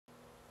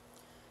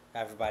Hi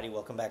everybody,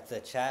 welcome back to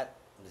the chat.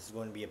 This is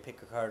going to be a pick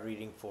a card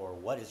reading for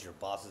what is your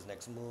boss's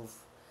next move.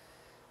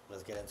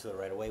 Let's get into it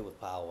right away with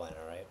pile one,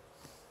 alright?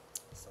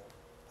 So,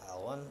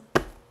 pile one,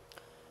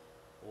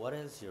 what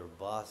is your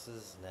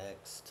boss's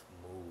next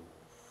move?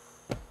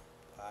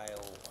 Pile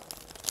one.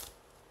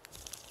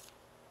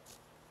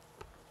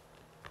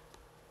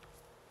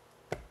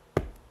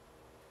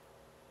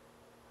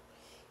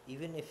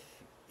 Even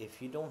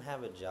if you don't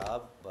have a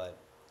job but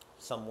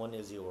someone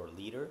is your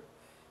leader,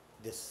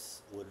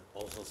 this would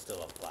also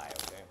still apply,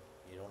 okay?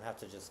 You don't have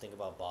to just think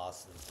about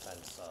boss in the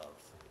sense of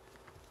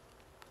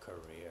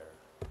career.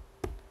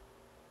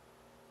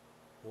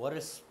 What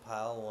is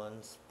pile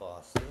one's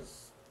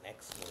boss's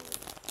next move?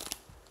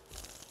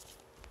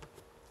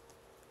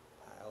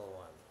 Pile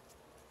one.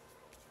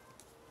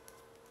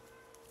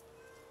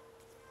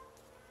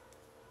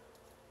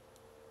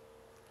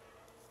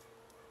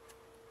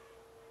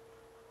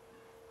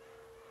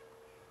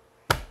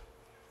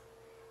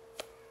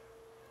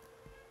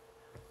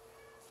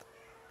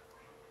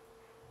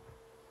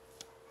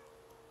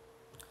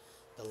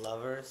 The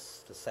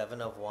lovers, the seven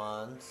of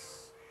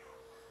wands,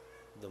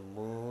 the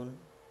moon,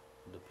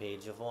 the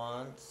page of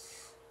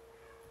wands,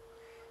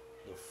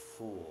 the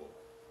fool,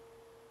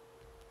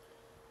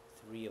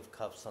 three of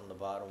cups on the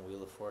bottom,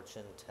 wheel of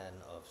fortune, 10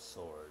 of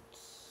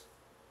swords.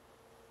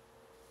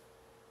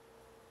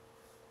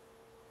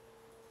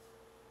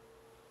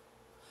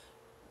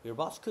 Your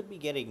boss could be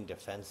getting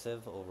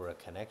defensive over a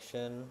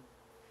connection,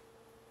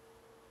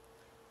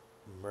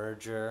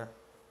 merger,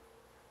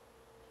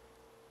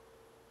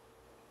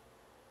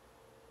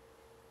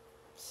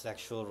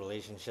 sexual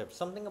relationship,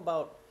 something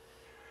about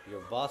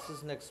your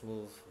boss's next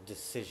move,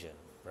 decision,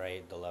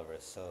 right? The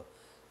lovers. So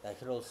that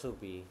could also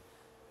be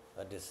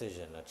a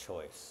decision, a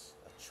choice.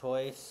 A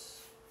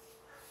choice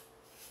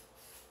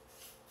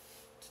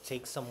to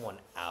take someone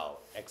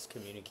out,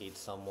 excommunicate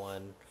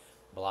someone,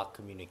 block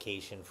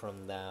communication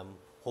from them,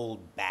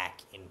 hold back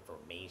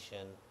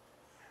information.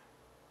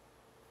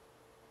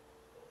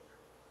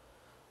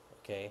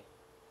 Okay?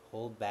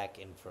 Hold back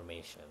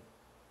information.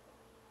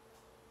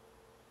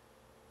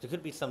 There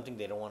could be something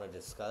they don't want to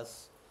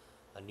discuss,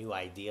 a new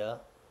idea,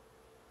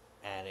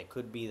 and it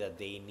could be that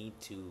they need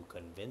to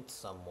convince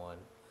someone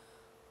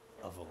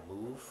of a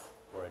move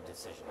or a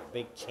decision, a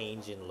big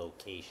change in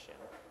location.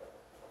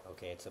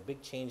 Okay, it's a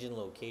big change in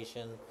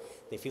location.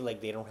 They feel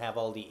like they don't have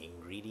all the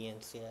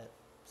ingredients yet,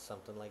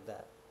 something like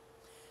that.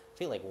 I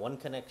feel like one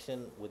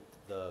connection with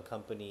the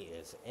company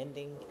is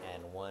ending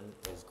and one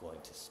is going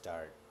to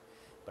start.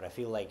 But I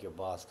feel like your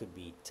boss could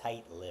be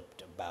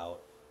tight-lipped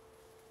about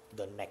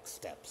the next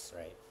steps,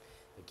 right?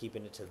 They're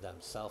keeping it to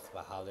themselves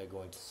about how they're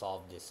going to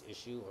solve this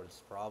issue or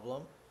this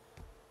problem.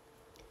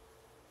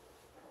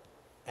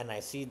 And I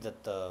see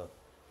that the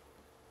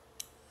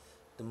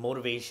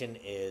motivation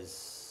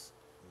is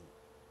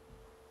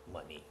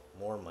money,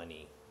 more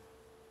money,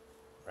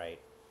 right?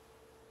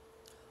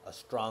 A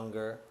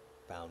stronger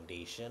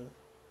foundation,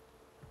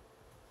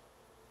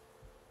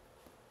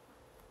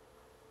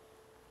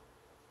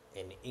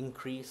 an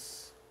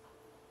increase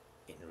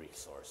in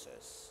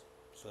resources.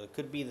 So it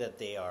could be that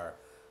they are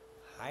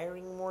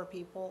hiring more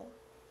people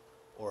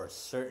or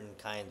certain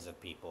kinds of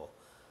people,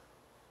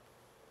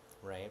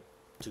 right?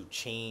 To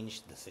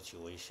change the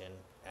situation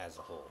as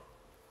a whole.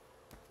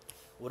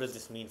 What does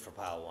this mean for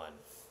pile one?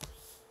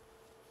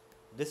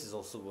 This is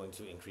also going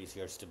to increase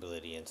your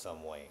stability in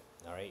some way.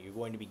 All right, you're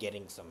going to be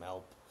getting some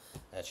help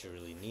that you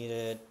really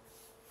needed.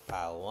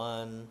 Pile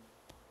one.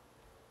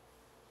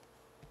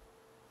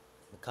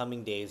 In the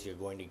coming days, you're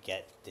going to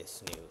get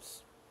this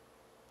news.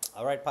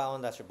 All right, pile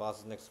one, that's your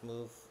boss's next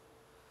move.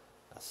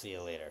 I'll see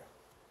you later.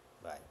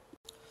 Bye.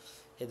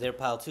 Hey there,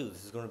 pile two.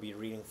 This is going to be a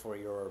reading for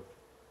your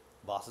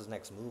boss's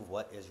next move.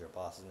 What is your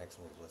boss's next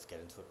move? Let's get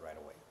into it right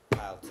away.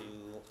 Pile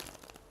two.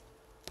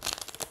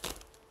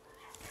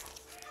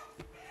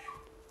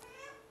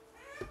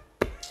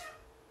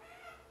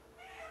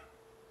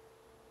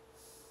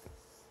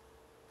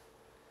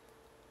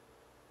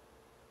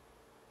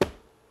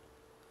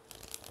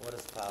 What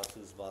is pile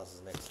two's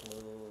boss's next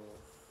move?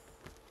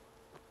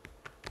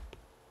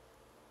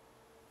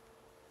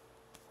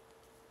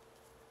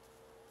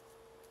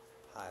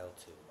 Pile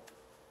two.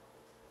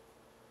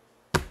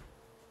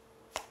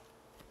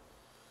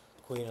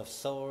 Queen of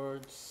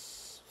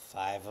Swords,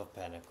 Five of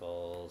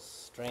Pentacles,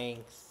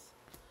 Strength,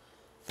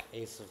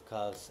 Ace of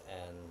Cups,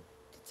 and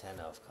the Ten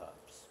of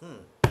Cups.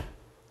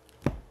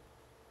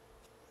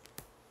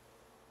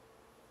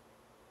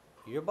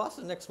 Your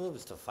boss's next move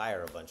is to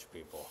fire a bunch of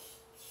people.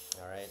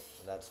 Alright,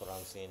 that's what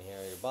I'm seeing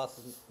here. Your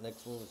boss's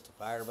next move is to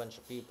fire a bunch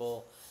of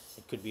people.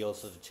 It could be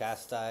also to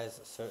chastise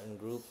a certain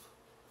group.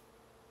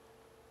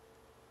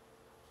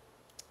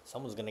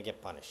 Someone's gonna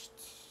get punished.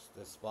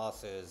 This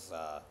boss is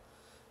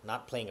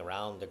not playing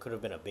around. There could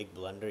have been a big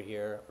blunder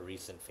here, a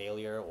recent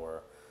failure,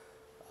 or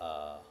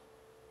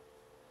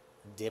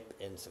dip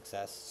in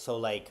success. So,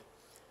 like,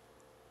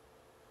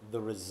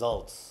 the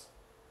results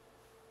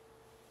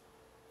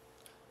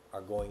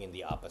are going in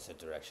the opposite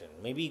direction.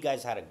 Maybe you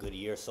guys had a good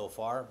year so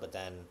far, but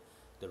then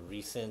the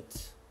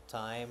recent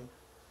time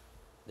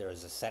there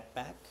is a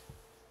setback,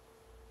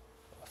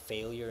 a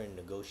failure in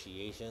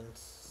negotiations,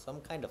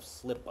 some kind of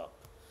slip up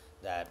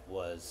that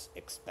was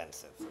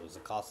expensive. It was a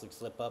costly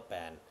slip up,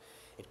 and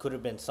it could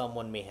have been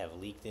someone may have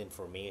leaked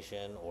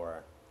information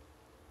or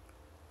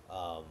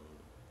um,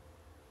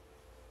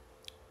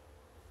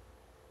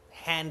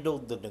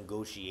 handled the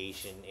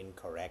negotiation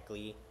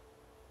incorrectly.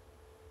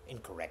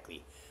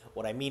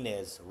 What I mean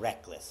is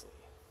recklessly.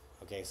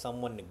 Okay,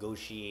 someone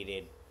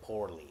negotiated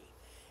poorly,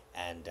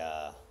 and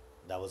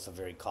that was a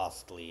very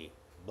costly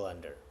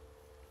blunder.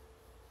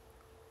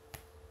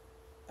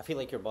 I feel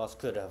like your boss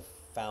could have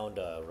found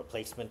a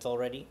replacement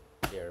already.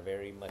 They're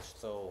very much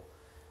so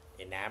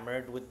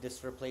enamored with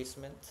this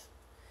replacement,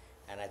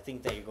 and I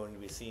think that you're going to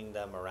be seeing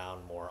them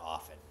around more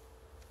often.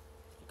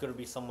 It could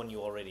be someone you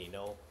already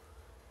know.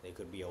 They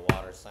could be a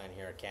water sign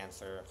here,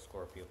 Cancer,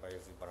 Scorpio,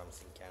 Pisces, but I'm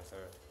seeing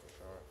Cancer for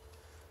sure.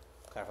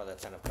 Clarify that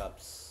Ten of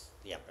Cups,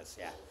 the Empress,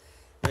 yeah.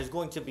 There's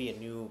going to be a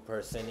new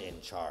person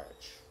in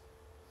charge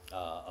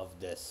of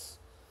this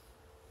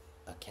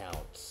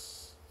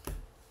accounts.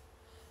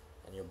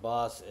 And your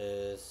boss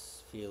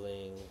is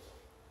feeling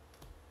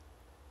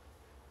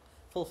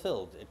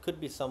fulfilled. It could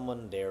be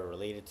someone they're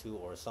related to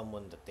or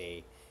someone that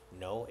they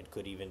know. It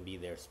could even be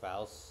their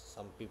spouse.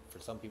 For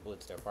some people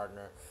it's their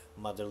partner.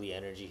 Motherly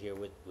energy here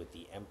with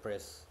the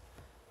Empress.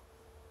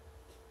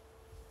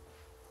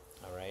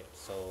 Alright,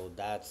 so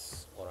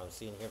that's what I'm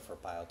seeing here for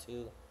pile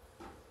 2.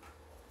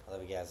 I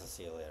love you guys. I'll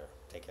see you later.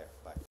 Take care.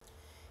 Bye.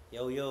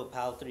 Yo,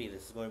 pile 3.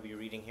 This is going to be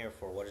reading here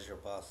for what is your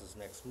boss's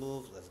next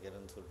move. Let's get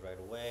into it right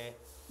away.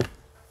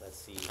 Let's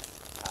see,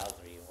 pile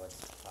 3.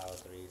 What's pile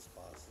 3's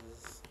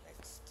boss's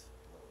next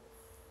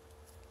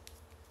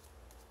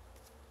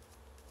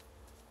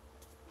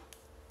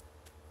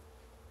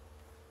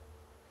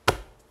move?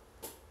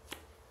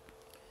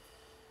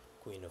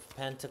 Queen of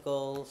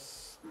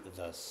Pentacles,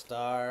 the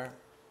Star,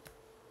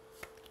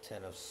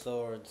 Ten of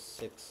Swords,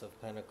 Six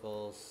of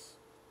Pentacles,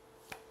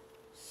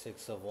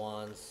 Six of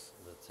Wands,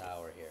 the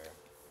Tower here,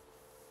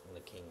 and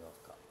the King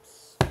of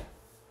Cups.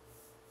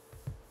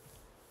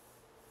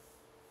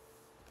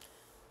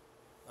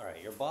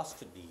 Alright, your boss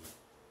could be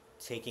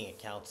taking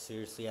accounts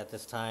seriously at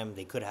this time.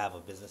 They could have a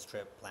business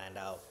trip planned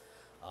out.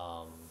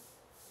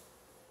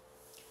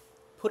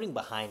 Putting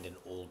behind an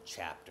old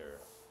chapter.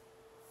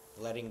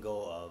 Letting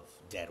go of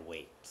dead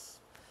weights.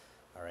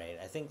 Alright,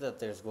 I think that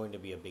there's going to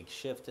be a big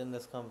shift in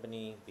this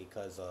company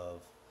because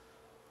of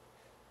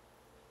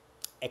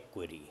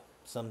equity.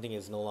 Something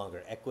is no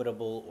longer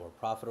equitable or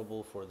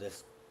profitable for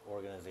this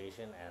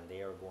organization, and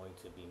they are going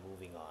to be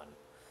moving on.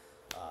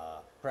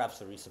 Perhaps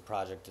the recent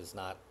project is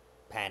not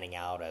panning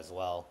out as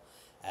well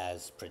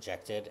as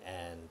projected,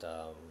 and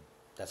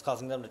that's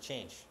causing them to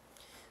change.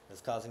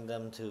 It's causing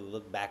them to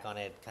look back on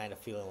it kind of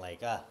feeling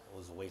like, it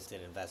was a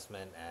wasted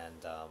investment,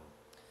 and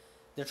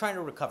they're trying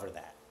to recover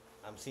that.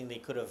 I'm seeing they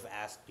could have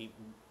asked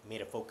people,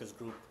 made a focus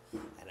group,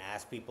 and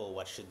asked people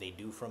what should they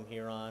do from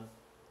here on.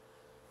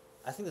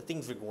 I think that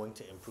things are going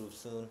to improve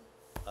soon,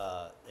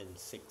 in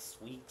 6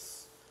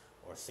 weeks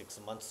or 6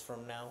 months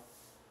from now.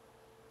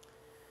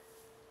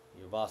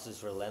 Your boss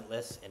is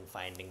relentless in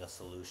finding a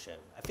solution.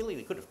 I feel like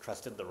they could have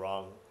trusted the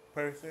wrong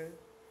person.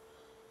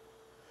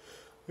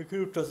 They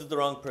could have trusted the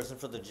wrong person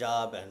for the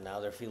job, and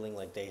now they're feeling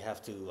like they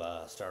have to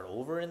start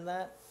over in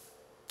that.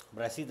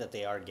 But I see that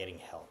they are getting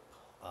help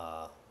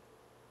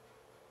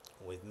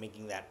with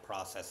making that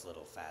process a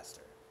little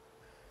faster.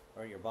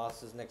 Or your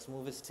boss's next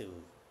move is to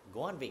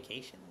go on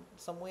vacation in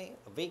some way.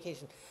 A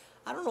vacation.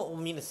 I don't know what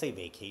I mean to say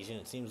vacation.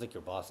 It seems like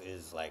your boss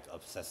is like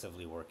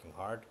obsessively working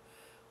hard,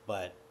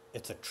 but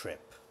it's a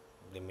trip.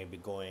 They may be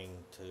going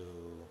to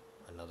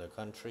another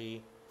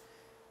country.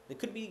 They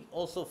could be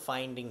also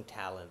finding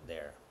talent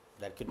there.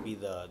 That could be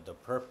the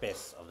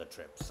purpose of the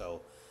trip.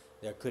 So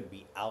there could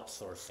be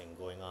outsourcing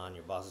going on.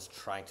 Your boss is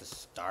trying to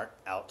start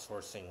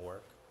outsourcing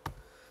work.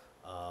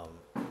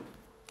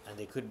 And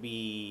they could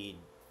be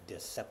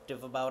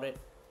deceptive about it.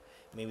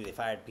 Maybe they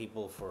fired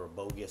people for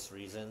bogus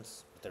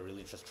reasons, but they're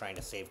really just trying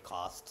to save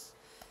costs.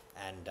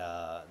 And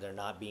they're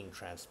not being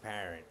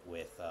transparent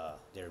with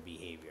their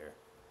behavior.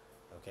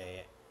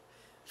 Okay?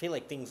 I feel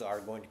like things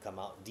are going to come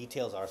out.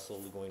 Details are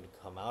slowly going to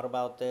come out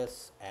about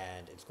this,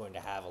 and it's going to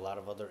have a lot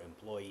of other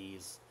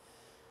employees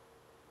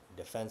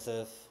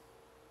defensive.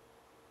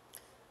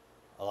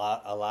 A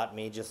lot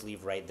may just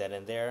leave right then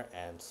and there,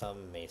 and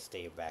some may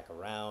stay back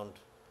around.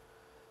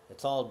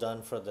 It's all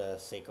done for the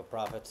sake of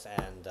profits,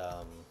 and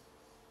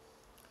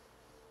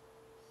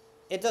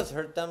it does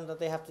hurt them that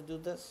they have to do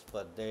this,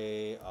 but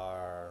they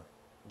are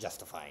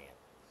justifying it.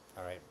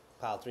 All right,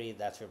 pile 3,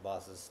 that's your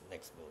boss's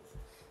next move.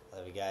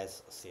 Love you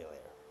guys. See you later.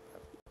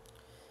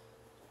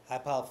 Hi,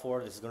 pile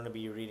 4. This is going to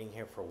be your reading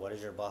here for what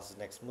is your boss's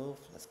next move.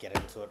 Let's get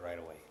into it right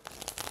away.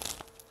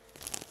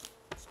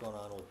 What's going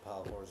on with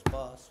pile 4's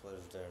boss? What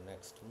is their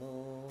next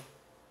move?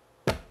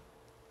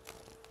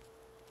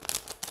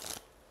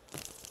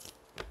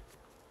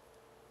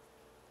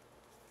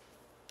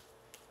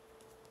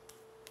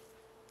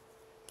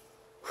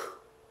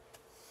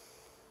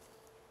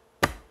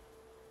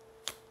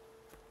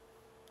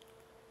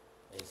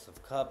 Ace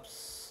of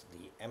Cups,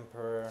 the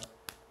Emperor,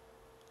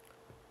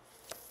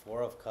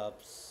 Four of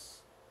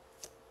Cups,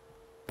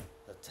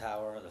 the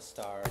Tower, the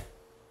Star,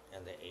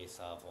 and the Ace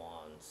of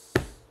Wands.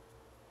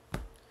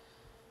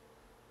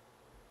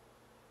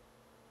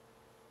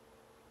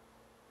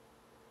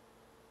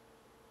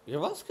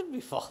 Your boss could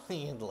be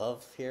falling in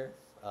love here.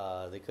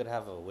 They could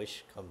have a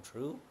wish come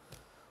true,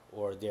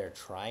 or they're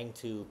trying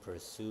to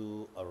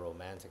pursue a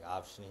romantic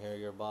option here,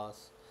 your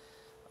boss.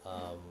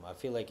 I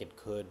feel like it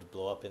could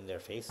blow up in their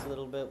face a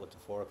little bit with the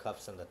Four of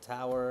Cups and the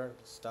Tower,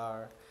 the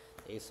Star,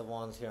 the Ace of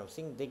Wands here. I'm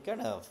seeing they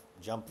kind of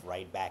jump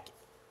right back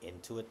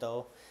into it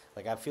though.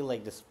 Like I feel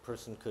like this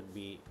person could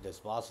be this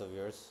boss of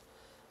yours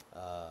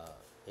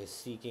is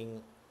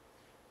seeking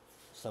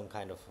some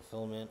kind of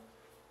fulfillment,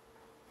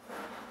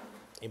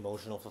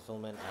 emotional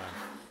fulfillment,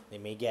 and they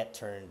may get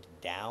turned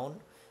down.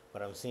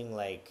 But I'm seeing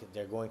like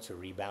they're going to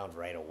rebound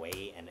right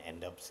away and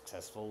end up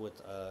successful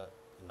with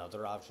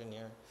another option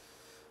here.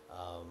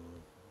 Um,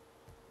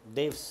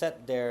 they've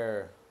set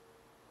their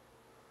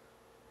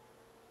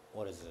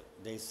what is it?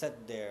 They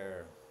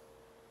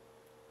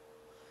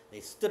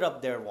stood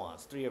up their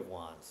wands, Three of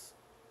Wands.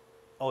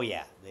 Oh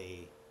yeah,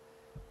 they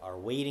are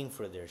waiting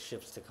for their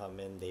ships to come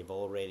in. They've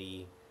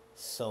already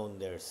sown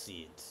their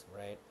seeds,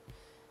 right?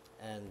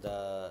 And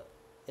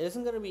it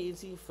isn't gonna be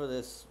easy for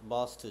this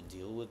boss to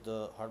deal with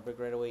the heartbreak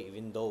right away.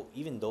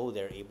 Even though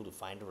they're able to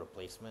find a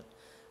replacement,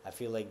 I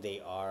feel like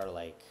they are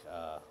like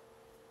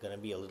gonna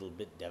be a little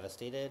bit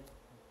devastated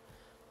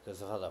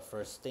because of how the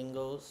first thing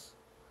goes.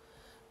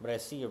 But I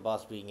see your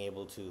boss being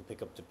able to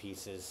pick up the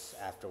pieces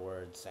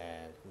afterwards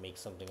and make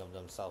something of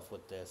themselves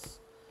with this.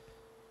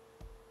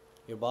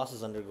 Your boss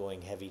is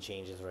undergoing heavy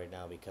changes right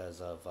now because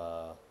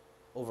of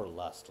over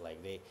lust.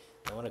 Like they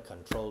want to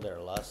control their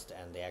lust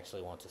and they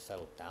actually want to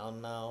settle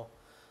down now.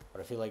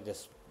 But I feel like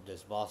this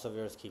boss of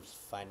yours keeps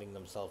finding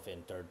themselves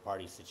in third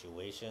party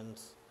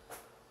situations,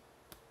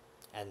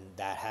 and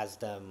that has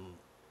them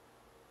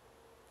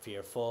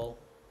fearful,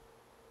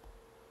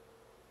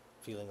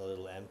 feeling a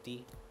little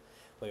empty.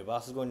 But your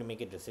boss is going to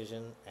make a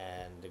decision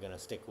and they're going to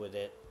stick with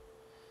it.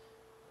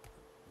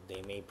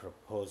 They may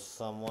propose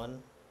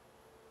someone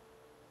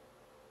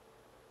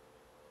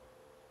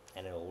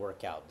and it'll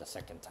work out the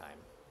second time.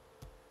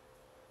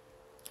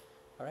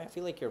 Alright, I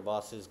feel like your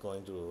boss is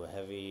going through a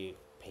heavy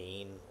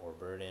pain or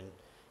burden,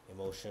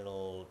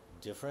 emotional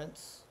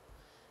difference,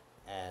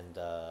 and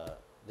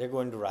they're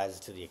going to rise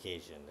to the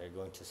occasion. They're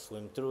going to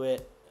swim through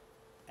it,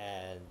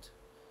 and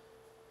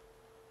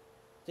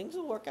things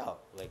will work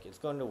out. Like, it's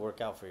going to work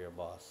out for your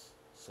boss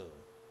soon.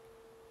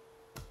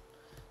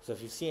 So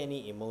if you see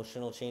any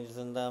emotional changes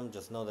in them,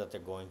 just know that they're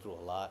going through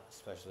a lot,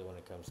 especially when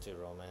it comes to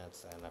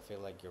romance. And I feel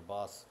like your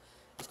boss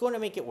is going to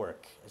make it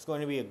work. It's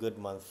going to be a good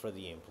month for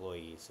the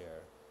employees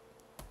here.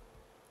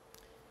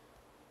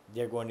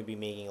 They're going to be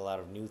making a lot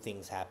of new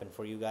things happen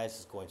for you guys.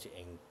 It's going to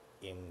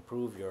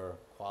improve your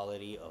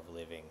quality of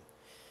living.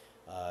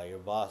 Your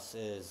boss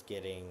is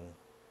getting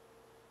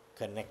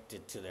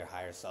connected to their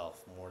higher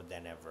self more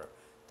than ever.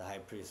 The High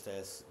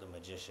Priestess, the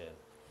Magician.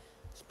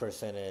 This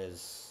person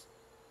is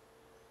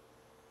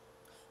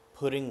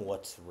putting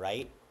what's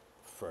right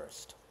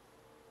first.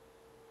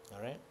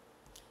 Alright?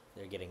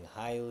 They're getting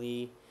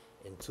highly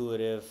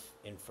intuitive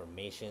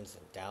informations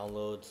and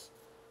downloads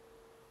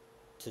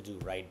to do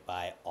right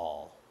by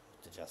all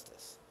with the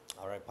justice.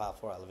 Alright, Pile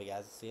 4, I love you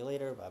guys. See you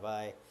later. Bye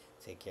bye.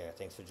 Take care.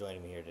 Thanks for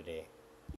joining me here today.